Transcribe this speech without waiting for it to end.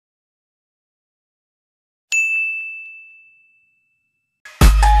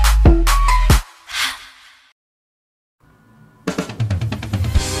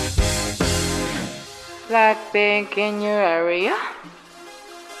BLACKPINK in your area?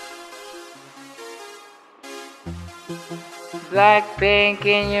 BLACKPINK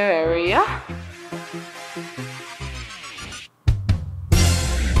in your area?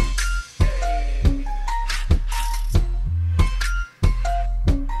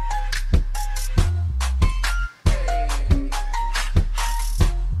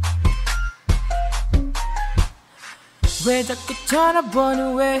 왜 자꾸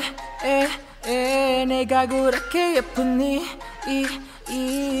전화번호 왜 내가 그렇게 예쁘니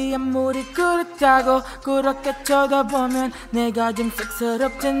이 아무리 그렇다고 그렇게 쳐다보면 내가 좀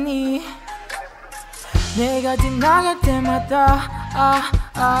쑥스럽잖니 내가 지나갈 때마다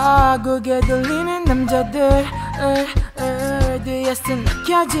그게 들리는 남자들 뒤에서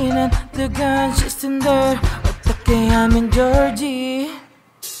느껴지는 뜨거운 시선들 어떻게 하면 좋을지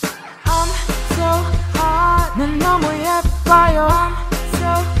I'm so hot 난 너무 예뻐요 I'm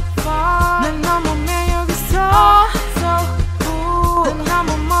so far 난 너무 매력있어 So cool 난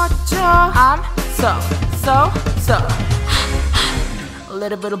너무 멋져 I'm so A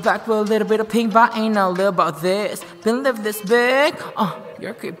little bit of black with a little bit of pink but ain't no little about this Been live this big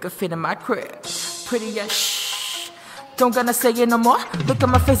Your creep could fit in my crib Pretty as shh Don't gonna say it no more Look at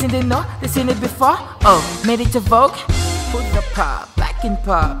my face and they know they seen it before Made it to Vogue Put the pop, black and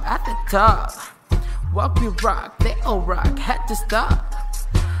pop at the top What we rock, they all rock, had to stop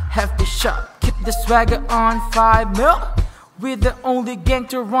Have to shop, keep the swagger on 5 mil We're the only gang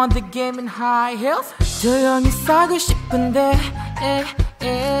to run the game in high heels 조용히 싸고 싶은데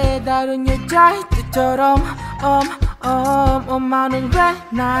다른 여자의 뜻처럼 엄마는 왜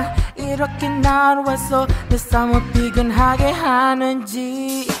날 이렇게 나로와서 내 삶을 비근하게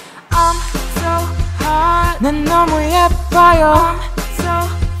하는지 I'm so hot 난 너무 예뻐요 I'm so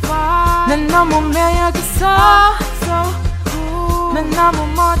far 난 너무 매력있어 So cool 난 너무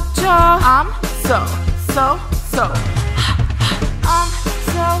멋져 I'm so I'm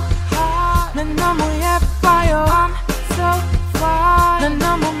so hot 난 너무 예뻐요 I'm so far 난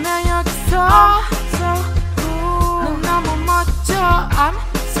너무 매력있어 So cool 난 너무 멋져 I'm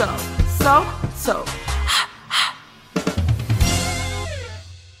so